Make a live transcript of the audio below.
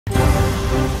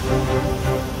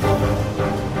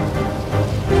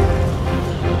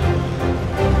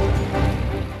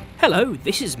Hello,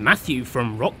 this is Matthew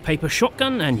from Rock Paper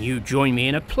Shotgun, and you join me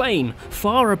in a plane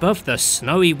far above the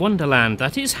snowy wonderland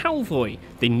that is Halvoy,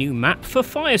 the new map for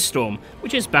Firestorm,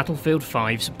 which is Battlefield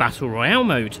V's Battle Royale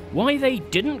mode. Why they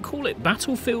didn't call it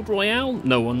Battlefield Royale,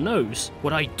 no one knows.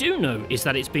 What I do know is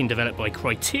that it's been developed by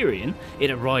Criterion, it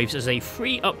arrives as a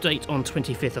free update on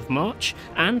 25th of March,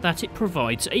 and that it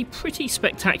provides a pretty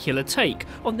spectacular take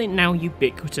on the now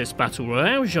ubiquitous Battle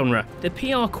Royale genre. The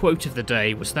PR quote of the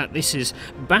day was that this is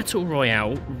Battle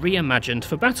Royale reimagined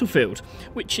for Battlefield,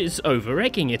 which is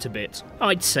over-egging it a bit.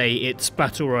 I'd say it's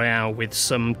Battle Royale with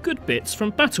some good bits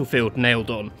from Battlefield nailed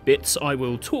on, bits I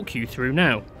will talk you through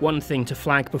now. One thing to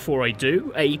flag before I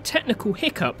do, a technical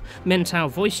hiccup meant our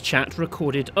voice chat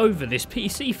recorded over this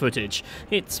PC footage.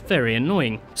 It's very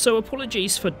annoying, so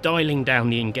apologies for dialing down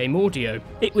the in-game audio.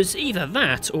 It was either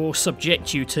that or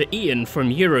subject you to Ian from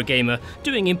Eurogamer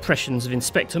doing impressions of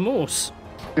Inspector Morse.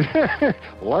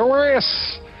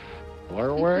 Lewis!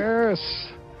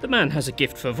 Lewis! The man has a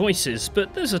gift for voices,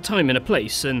 but there's a time and a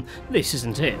place, and this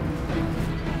isn't it.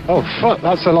 Oh fuck,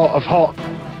 that's a lot of hot.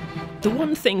 The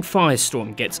one thing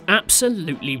Firestorm gets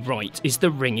absolutely right is the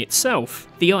ring itself.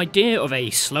 The idea of a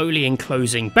slowly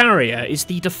enclosing barrier is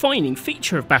the defining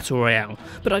feature of Battle Royale,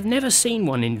 but I've never seen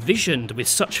one envisioned with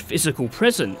such physical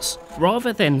presence.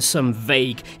 Rather than some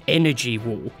vague energy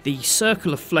wall, the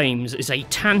Circle of Flames is a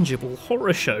tangible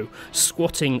horror show,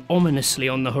 squatting ominously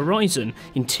on the horizon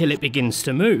until it begins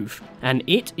to move. And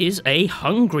it is a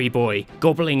hungry boy,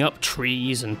 gobbling up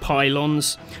trees and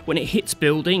pylons. When it hits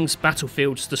buildings,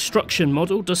 Battlefield's destruction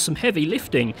model does some heavy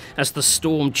lifting as the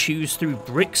storm chews through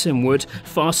bricks and wood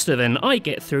faster than I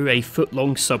get through a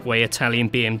foot-long subway Italian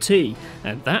BMT,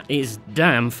 and that is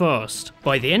damn fast.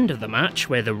 By the end of the match,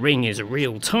 where the ring is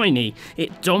real tiny,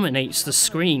 it dominates the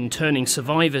screen, turning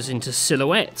survivors into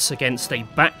silhouettes against a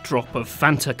backdrop of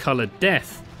Fanta-coloured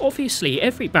death. Obviously,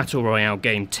 every Battle Royale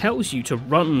game tells you to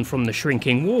run from the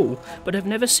shrinking wall, but I've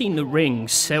never seen the ring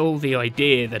sell the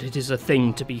idea that it is a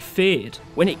thing to be feared.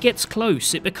 When it gets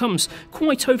close, it becomes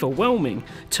quite overwhelming,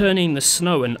 turning the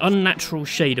snow an unnatural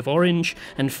shade of orange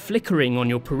and flickering on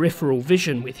your peripheral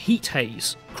vision with heat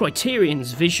haze.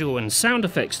 Criterion's visual and sound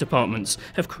effects departments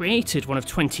have created one of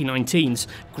 2019's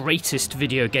greatest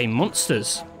video game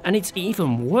monsters. And it's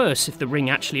even worse if the ring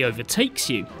actually overtakes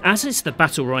you. As is the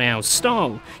Battle Royale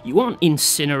style, you aren't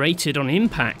incinerated on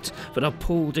impact, but are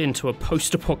pulled into a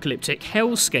post-apocalyptic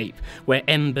hellscape where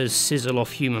embers sizzle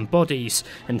off human bodies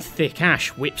and thick ash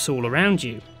whips all around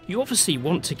you. You obviously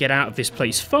want to get out of this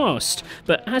place fast,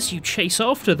 but as you chase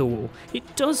after the wall,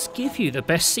 it does give you the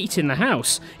best seat in the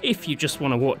house if you just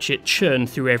want to watch it churn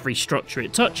through every structure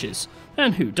it touches.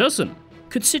 And who doesn't?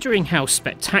 Considering how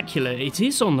spectacular it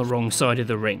is on the wrong side of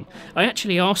the ring, I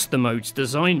actually asked the mode's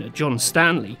designer, John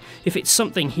Stanley, if it's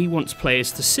something he wants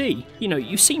players to see. You know,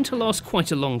 you seem to last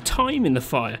quite a long time in the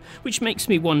fire, which makes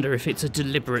me wonder if it's a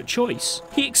deliberate choice.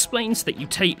 He explains that you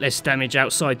take less damage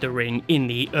outside the ring in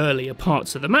the earlier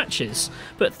parts of the matches,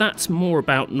 but that's more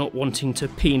about not wanting to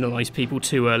penalise people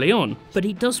too early on. But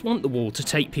he does want the wall to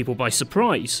take people by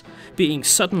surprise, being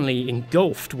suddenly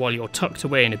engulfed while you're tucked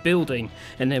away in a building,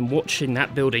 and then watching that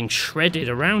building shredded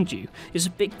around you is a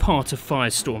big part of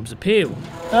Firestorm's appeal.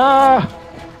 Ah!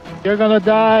 You're gonna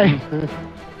die!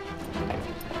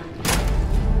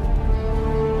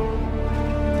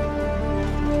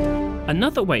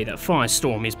 Another way that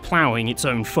Firestorm is ploughing its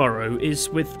own furrow is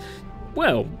with,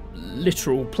 well,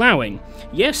 literal ploughing.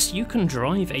 Yes, you can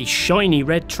drive a shiny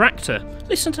red tractor.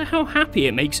 Listen to how happy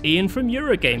it makes Ian from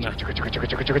Eurogamer.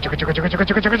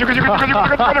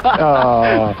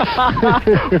 Oh.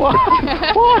 What?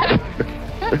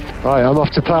 Right, I'm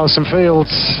off to plough some fields.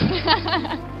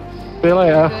 See you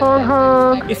later.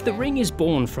 If the ring is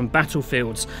born from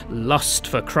Battlefield's lust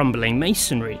for crumbling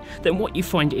masonry, then what you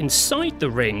find inside the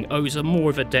ring owes more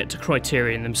of a debt to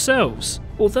Criterion themselves.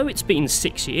 Although it's been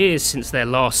 6 years since their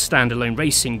last standalone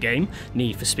racing game,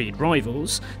 Need for Speed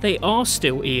Rivals, they are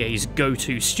still EA's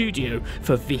go-to studio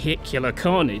for vehicular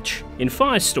carnage. In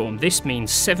Firestorm, this means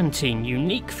 17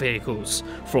 unique vehicles,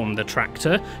 from the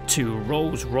tractor to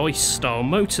Rolls-Royce style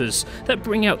motors that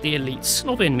bring out the elite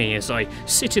snob in me as I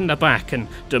sit in the back and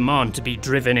demand to be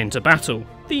driven into battle.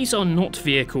 These are not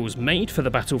vehicles made for the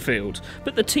battlefield,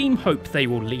 but the team hope they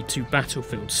will lead to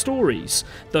Battlefield stories.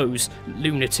 Those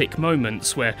lunatic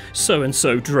moments where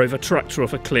so-and-so drove a tractor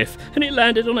off a cliff and it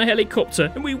landed on a helicopter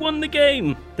and we won the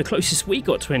game. The closest we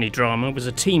got to any drama was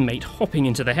a teammate hopping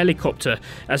into the helicopter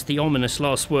as the ominous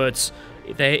last words,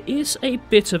 "There is a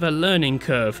bit of a learning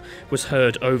curve," was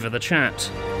heard over the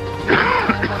chat.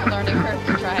 One learning curve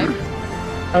to drive.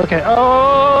 Okay. Oh!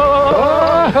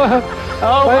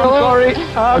 Oh, I'm sorry.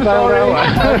 I'm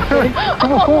sorry.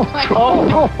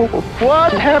 Oh,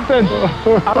 What happened?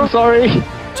 I'm sorry.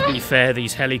 To be fair,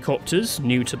 these helicopters,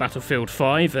 new to Battlefield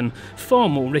V and far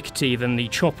more rickety than the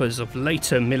choppers of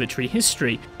later military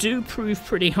history, do prove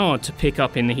pretty hard to pick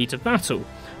up in the heat of battle.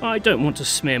 I don't want to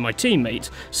smear my teammate,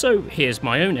 so here's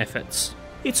my own efforts.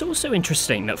 It's also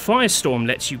interesting that Firestorm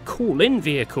lets you call in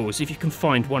vehicles if you can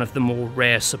find one of the more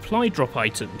rare supply drop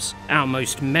items. Our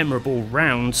most memorable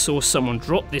round saw someone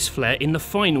drop this flare in the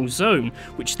final zone,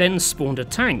 which then spawned a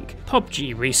tank.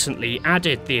 PUBG recently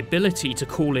added the ability to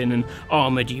call in an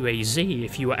armoured UAZ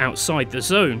if you were outside the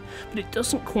zone, but it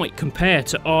doesn't quite compare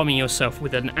to arming yourself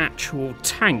with an actual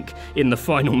tank in the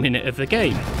final minute of the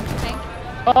game.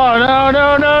 Oh, no,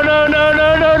 no, no, no, no,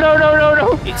 no, no, no, no, no,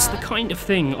 no. It's the kind of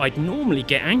thing I'd normally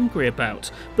get angry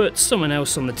about, but someone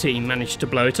else on the team managed to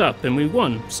blow it up and we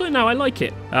won, so now I like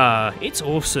it. It's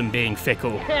awesome being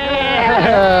fickle.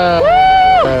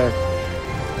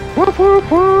 Whoop,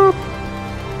 whoop, whoop.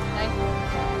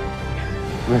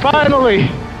 Finally!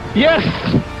 Yes!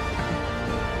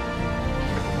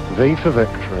 V for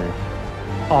victory.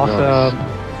 Awesome.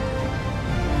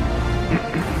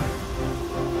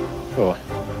 Oh,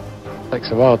 takes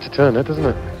a while to turn it, doesn't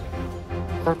it?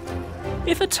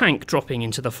 If a tank dropping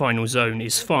into the final zone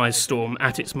is Firestorm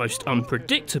at its most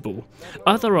unpredictable,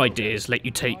 other ideas let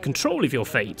you take control of your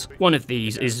fate. One of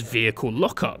these is vehicle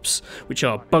lockups, which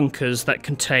are bunkers that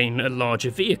contain a larger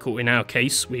vehicle. In our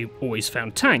case, we always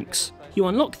found tanks. You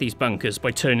unlock these bunkers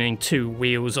by turning 2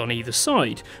 wheels on either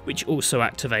side, which also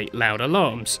activate loud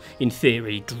alarms, in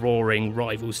theory drawing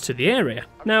rivals to the area.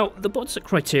 Now, the bots at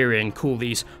Criterion call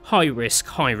these high risk,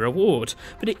 high reward,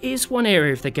 but it is one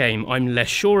area of the game I'm less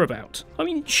sure about. I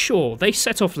mean, sure, they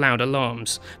set off loud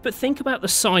alarms, but think about the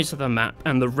size of the map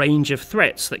and the range of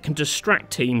threats that can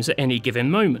distract teams at any given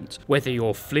moment. Whether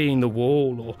you're fleeing the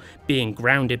wall, or being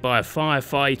grounded by a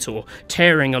firefight, or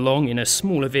tearing along in a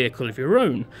smaller vehicle of your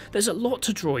own, there's a lot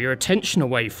to draw your attention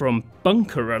away from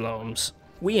bunker alarms.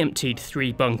 We emptied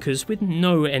 3 bunkers with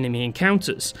no enemy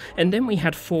encounters, and then we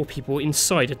had 4 people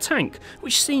inside a tank,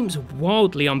 which seems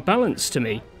wildly unbalanced to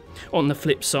me. On the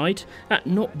flip side, at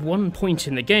not one point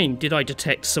in the game did I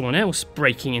detect someone else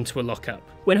breaking into a lockup.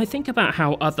 When I think about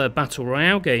how other Battle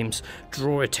Royale games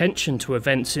draw attention to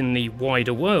events in the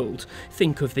wider world,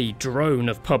 think of the drone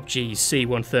of PUBG's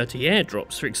C-130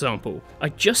 airdrops for example, I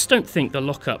just don't think the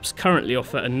lockups currently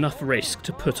offer enough risk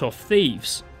to put off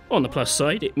thieves. On the plus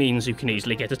side, it means you can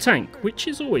easily get a tank, which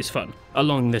is always fun.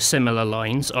 Along the similar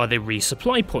lines are the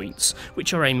resupply points,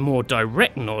 which are a more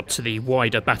direct nod to the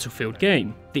wider Battlefield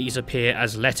game. These appear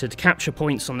as lettered capture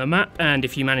points on the map, and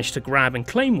if you manage to grab and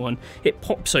claim one, it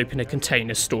pops open a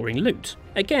container storing loot.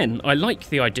 Again, I like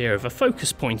the idea of a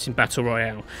focus point in Battle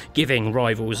Royale. Giving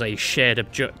rivals a shared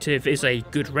objective is a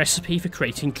good recipe for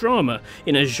creating drama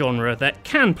in a genre that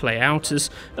can play out as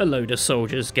a load of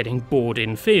soldiers getting bored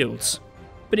in fields.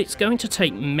 But it's going to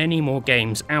take many more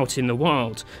games out in the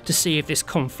wild to see if this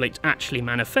conflict actually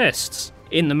manifests.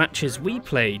 In the matches we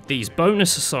played, these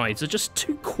bonus asides are just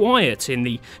too quiet in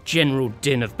the general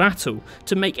din of battle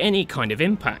to make any kind of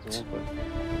impact.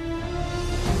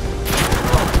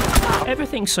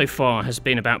 Everything so far has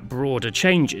been about broader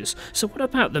changes, so what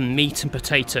about the meat and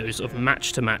potatoes of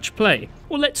match-to-match play?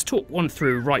 Well, let's talk one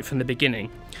through right from the beginning.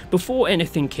 Before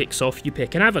anything kicks off, you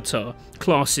pick an avatar.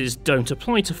 Classes don't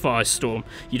apply to Firestorm,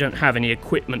 you don't have any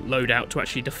equipment loadout to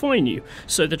actually define you,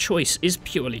 so the choice is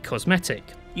purely cosmetic.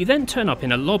 You then turn up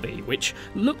in a lobby, which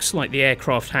looks like the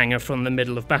aircraft hangar from the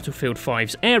middle of Battlefield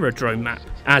V's aerodrome map.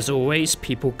 As always,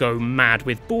 people go mad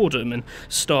with boredom and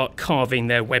start carving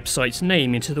their website's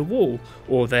name into the wall,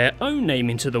 or their own name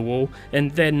into the wall,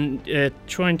 and then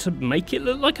trying to make it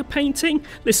look like a painting.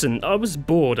 Listen, I was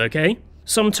bored, okay?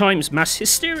 Sometimes mass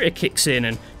hysteria kicks in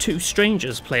and 2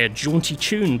 strangers play a jaunty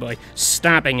tune by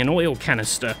stabbing an oil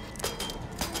canister.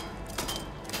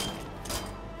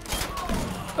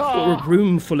 Or a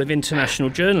room full of international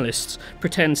journalists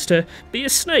pretends to be a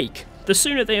snake. The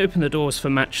sooner they open the doors for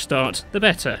match start, the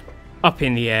better. Up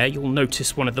in the air, you'll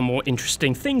notice one of the more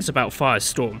interesting things about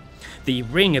Firestorm. The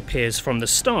ring appears from the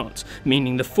start,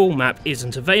 meaning the full map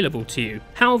isn't available to you.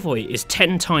 Halvoy is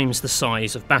 10 times the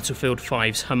size of Battlefield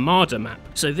V's Hamada map,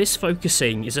 so this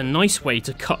focusing is a nice way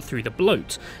to cut through the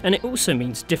bloat, and it also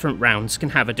means different rounds can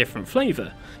have a different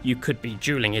flavour. You could be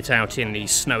duelling it out in the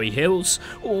snowy hills,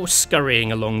 or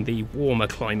scurrying along the warmer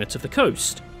climate of the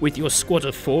coast. With your squad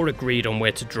of 4 agreed on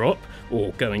where to drop,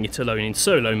 or going it alone in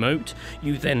solo mode,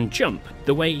 you then jump.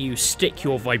 The way you stick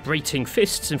your vibrating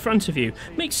fists in front of you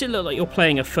makes it look like you're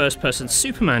playing a first-person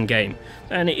Superman game,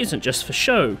 and it isn't just for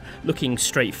show. Looking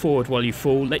straight forward while you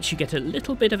fall lets you get a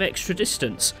little bit of extra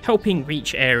distance, helping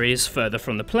reach areas further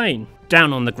from the plane.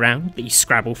 Down on the ground, the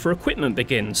scrabble for equipment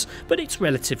begins, but it's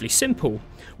relatively simple.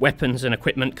 Weapons and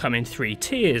equipment come in 3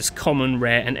 tiers, common,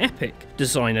 rare and epic.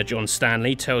 Designer John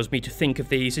Stanley tells me to think of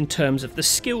these in terms of the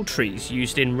skill trees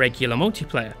used in regular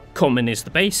multiplayer. Common is the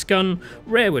base gun,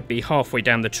 rare would be halfway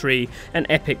down the tree, and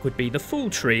epic would be the full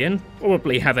tree and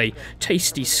probably have a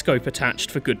tasty scope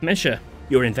attached for good measure.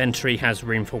 Your inventory has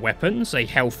room for weapons, a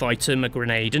health item, a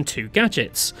grenade and 2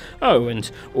 gadgets. Oh, and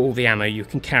all the ammo you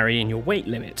can carry in your weight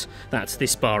limit. That's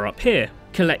this bar up here.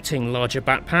 Collecting larger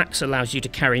backpacks allows you to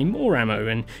carry more ammo,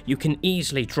 and you can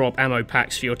easily drop ammo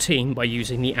packs for your team by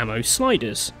using the ammo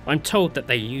sliders. I'm told that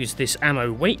they use this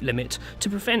ammo weight limit to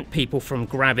prevent people from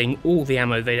grabbing all the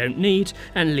ammo they don't need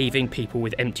and leaving people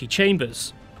with empty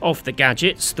chambers. Of the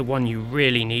gadgets, the one you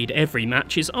really need every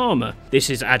match is armour. This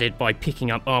is added by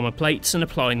picking up armour plates and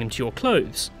applying them to your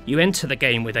clothes. You enter the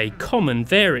game with a common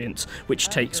variant, which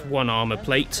takes 1 armour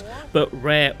plate, but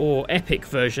rare or epic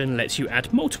version lets you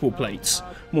add multiple plates.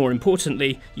 More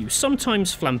importantly, you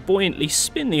sometimes flamboyantly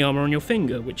spin the armour on your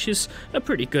finger, which is a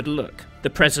pretty good look. The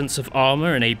presence of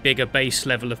armour and a bigger base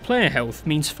level of player health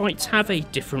means fights have a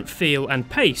different feel and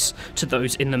pace to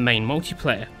those in the main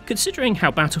multiplayer. Considering how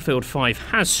Battlefield V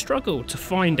has struggled to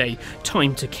find a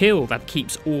time to kill that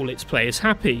keeps all its players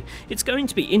happy, it's going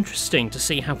to be interesting to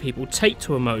see how people take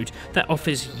to a mode that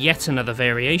offers yet another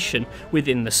variation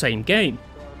within the same game.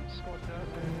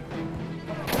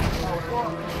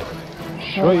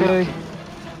 Okay.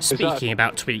 Speaking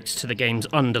about tweaks to the game's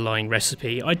underlying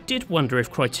recipe, I did wonder if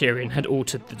Criterion had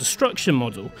altered the destruction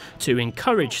model to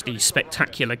encourage the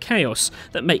spectacular chaos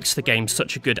that makes the game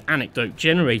such a good anecdote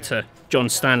generator. John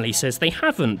Stanley says they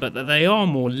haven't, but that they are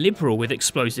more liberal with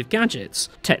explosive gadgets.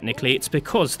 Technically, it's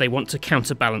because they want to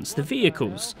counterbalance the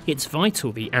vehicles. It's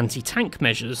vital the anti-tank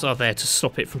measures are there to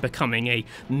stop it from becoming a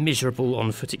miserable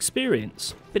on-foot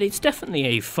experience. But it's definitely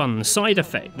a fun side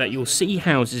effect that you'll see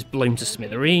houses blown to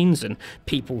smithereens and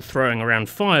people throwing around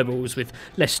fireballs with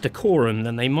less decorum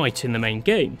than they might in the main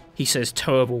game. He says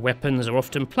towable weapons are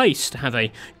often placed to have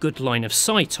a good line of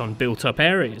sight on built-up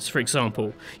areas, for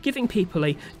example, giving people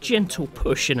a gentle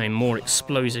push in a more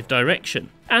explosive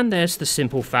direction. And there's the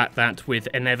simple fact that, with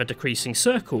an ever-decreasing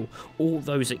circle, all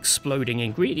those exploding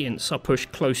ingredients are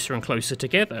pushed closer and closer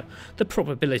together. The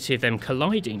probability of them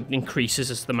colliding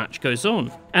increases as the match goes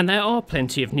on. And there are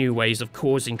plenty of new ways of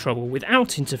causing trouble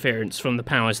without interference from the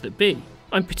powers that be.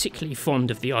 I'm particularly fond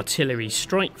of the artillery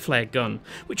strike flare gun,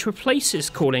 which replaces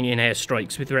calling in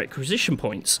airstrikes with requisition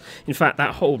points. In fact,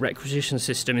 that whole requisition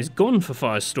system is gone for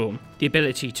Firestorm. The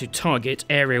ability to target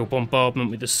aerial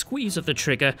bombardment with a squeeze of the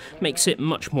trigger makes it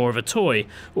much more of a toy,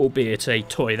 albeit a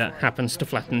toy that happens to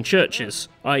flatten churches.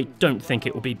 I don't think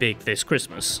it will be big this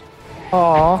Christmas.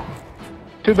 Aww.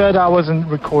 Too bad I wasn't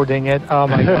recording it. Oh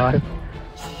my god.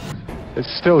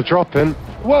 It's still dropping.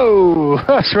 Whoa!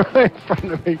 That's right in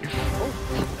front of me.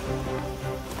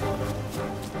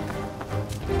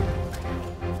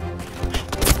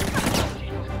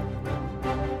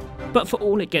 But for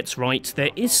all it gets right,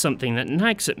 there is something that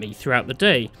nags at me throughout the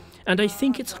day, and I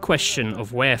think it's a question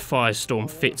of where Firestorm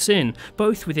fits in,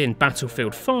 both within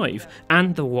Battlefield V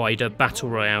and the wider Battle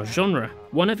Royale genre.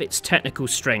 One of its technical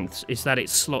strengths is that it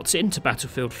slots into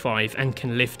Battlefield V and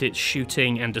can lift its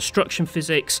shooting and destruction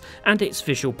physics and its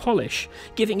visual polish,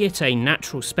 giving it a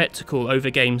natural spectacle over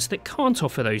games that can't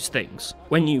offer those things.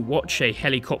 When you watch a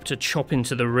helicopter chop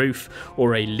into the roof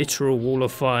or a literal wall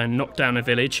of fire knock down a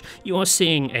village, you are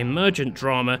seeing emergent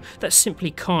drama that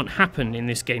simply can't happen in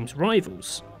this game's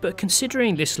rivals. But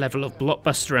considering this level of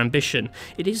blockbuster ambition,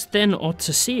 it is then odd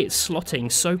to see it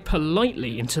slotting so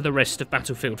politely into the rest of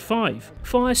Battlefield V.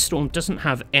 Firestorm doesn't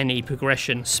have any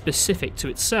progression specific to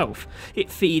itself. It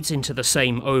feeds into the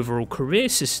same overall career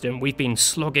system we've been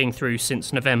slogging through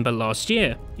since November last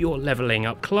year. You're levelling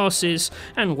up classes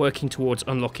and working towards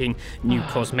unlocking new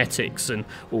cosmetics and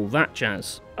all that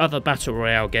jazz. Other Battle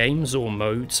Royale games or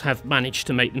modes have managed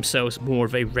to make themselves more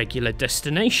of a regular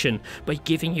destination by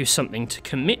giving you something to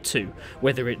commit to,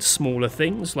 whether it's smaller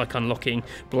things like unlocking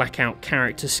Blackout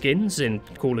character skins in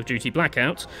Call of Duty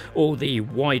Blackout, or the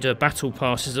wider battle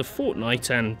passes of Fortnite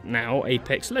and now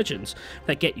Apex Legends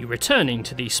that get you returning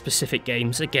to these specific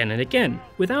games again and again.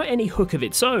 Without any hook of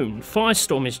its own,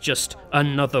 Firestorm is just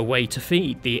another way to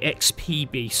feed the XP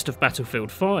beast of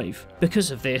Battlefield V. Because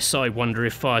of this, I wonder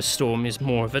if Firestorm is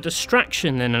more more of a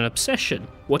distraction than an obsession.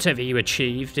 Whatever you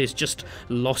achieved is just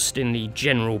lost in the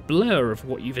general blur of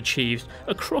what you've achieved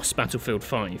across Battlefield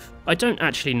 5. I don't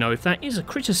actually know if that is a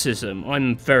criticism.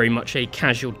 I'm very much a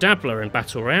casual dabbler in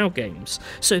Battle Royale games,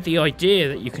 so the idea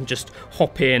that you can just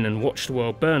hop in and watch the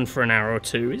world burn for an hour or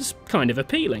two is kind of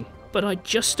appealing. But I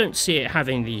just don't see it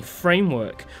having the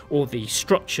framework or the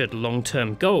structured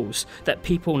long-term goals that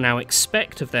people now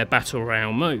expect of their Battle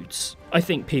Royale modes. I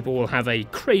think people will have a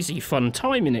crazy fun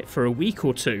time in it for a week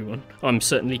or two, and I'm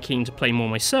certainly keen to play more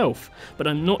myself, but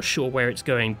I'm not sure where it's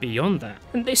going beyond that.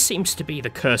 And this seems to be the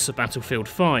curse of Battlefield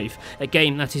 5, a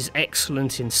game that is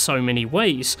excellent in so many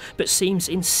ways, but seems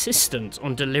insistent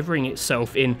on delivering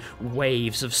itself in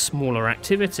waves of smaller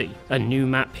activity. A new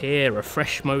map here, a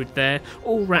fresh mode there,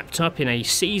 all wrapped up in a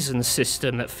season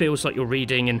system that feels like you're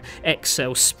reading an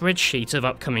Excel spreadsheet of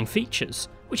upcoming features,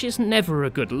 which is never a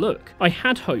good look. I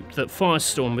had hoped that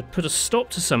Firestorm would put a stop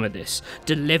to some of this,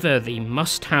 deliver the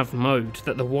must-have mode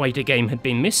that the wider game had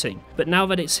been missing, but now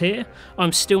that it's here,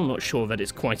 I'm still not sure that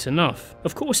it's quite enough.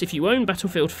 Of course, if you own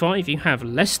Battlefield 5, you have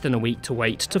less than a week to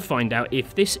wait to find out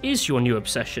if this is your new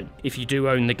obsession. If you do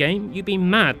own the game, you'd be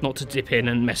mad not to dip in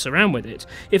and mess around with it,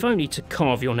 if only to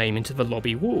carve your name into the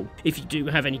lobby wall. If you do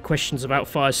have any questions about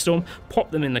Firestorm, pop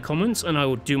them in the comments and I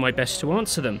will do my best to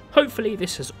answer them. Hopefully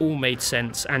this has all made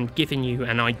sense and given you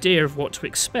an idea of what to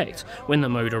expect when the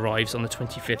mode arrives on the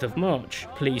 25th of March.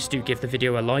 Please do give the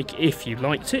video a like if you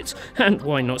liked it, and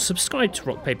why not subscribe to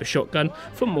Rock Paper Shotgun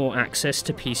for more access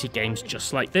to PC games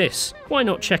just like this. Why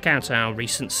not check out our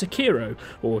recent Sekiro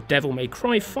or Devil May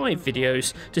Cry 5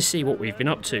 videos to see what we've been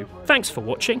up to. Thanks for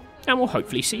watching, and we'll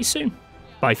hopefully see you soon.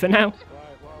 Bye for now.